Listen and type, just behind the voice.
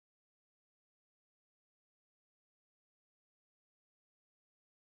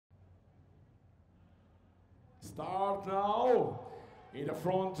Start now. In the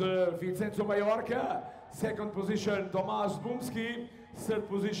front, Vincenzo Maiorca. Second position, Tomasz Bumski. Third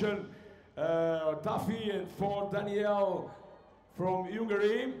position, Tafi, and fourth, Daniel from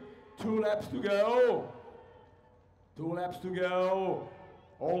Hungary. 2 laps to go. 2 laps to go.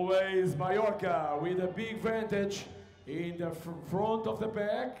 Always Maiorca with a big advantage in the front of the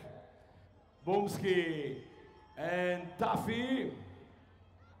pack. Bumski and Tafi.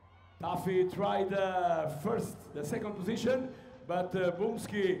 Tafi tried the second position, but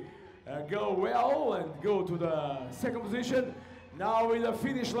Bumski go well and go to the second position. Now in the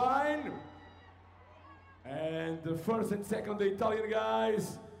finish line. And the first and second, the Italian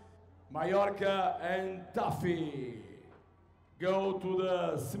guys, Maiorca and Tafi, go to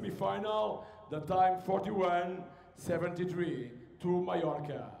the semi-final. The time 41:73 to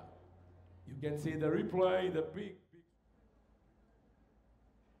Maiorca. You can see the replay, the big.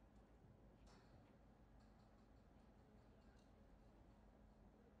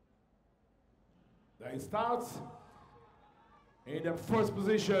 They start in the first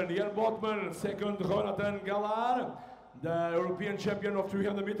position, Jan Botman. Second, Jonathan Galar, the European champion of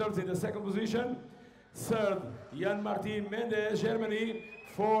 300 meters, in the second position. Third, Jan Martin Mendes, Germany.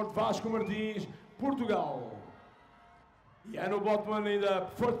 Fourth, Vasco Martins, Portugal. Jan Botman in the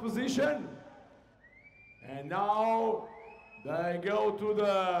first position. And now they go to the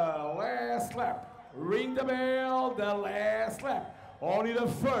last lap. Ring the bell, the last lap. Only the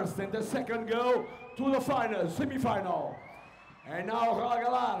first and the second go to the final, semi-final. And now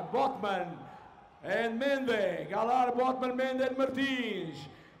Galar, Botman, and Mende. Galar, Botman, Mende, and Martins.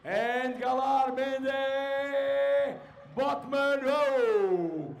 And Galar, Mende, Botman,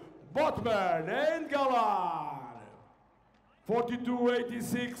 oh! Botman and Galar.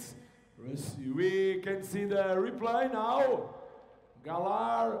 42:86. We can see the replay now.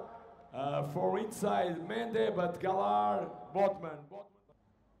 Galar for inside Mende, but Galar, Botman.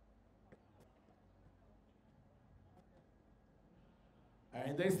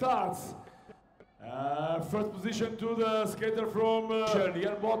 And they start. First position to the skater from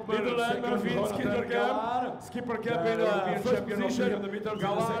Jan Botman, second, skipper cap in the first position,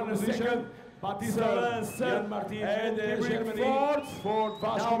 Galar in the second, Batista Jan Martin and Germany, fourth,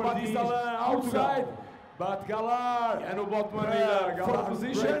 Vasco Martins outside, but Galar, Jan Botman in the fourth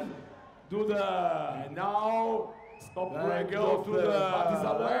position, do the, and now, stop break, go to the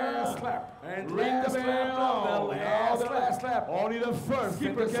last lap. And ring the bell, the last lap. Only the first,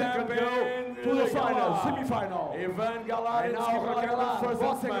 skipper second go to the final, semi-final. Ivan Galar and now Galar, first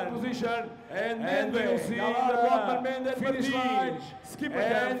and second position. And then we'll see Botman, Mende, finish line. Skipper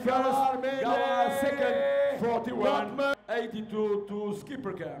and Galar, Mende, second, 41:82 to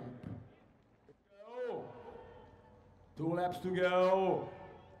skipper camp. 2 laps to go.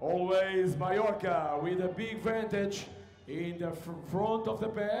 Always Maiorca with a big advantage in the front of the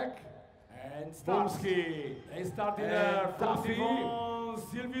pack. And Bumski, they start in Tafi.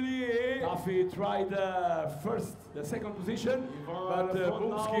 Tafi tried the second position, but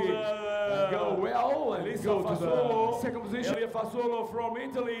Bumski go well and go to the second position. Fasolo from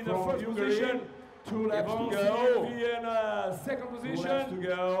Italy in the first position. 2 laps to go. In second position. 2 laps to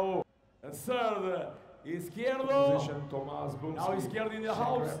go. And third, Izquierdo. Position, Tomasz Bumski. Now Izquierdo in the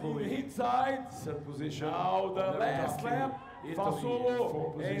house, in the inside. Third position. Now the last lap.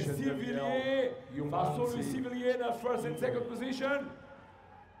 Fasolo and Sivillier. Fasolo and Sivillier in the first and second position.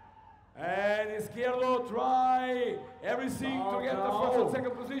 And Izquierdo try everything to get the first and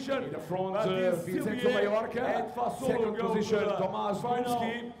second position. In the front, Vincenzo Maiorca. And Fasolo second position, Tomasz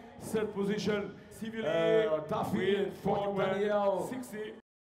Bumski. Third position, Sivillier. Tafi and fourth, Daniel. 60.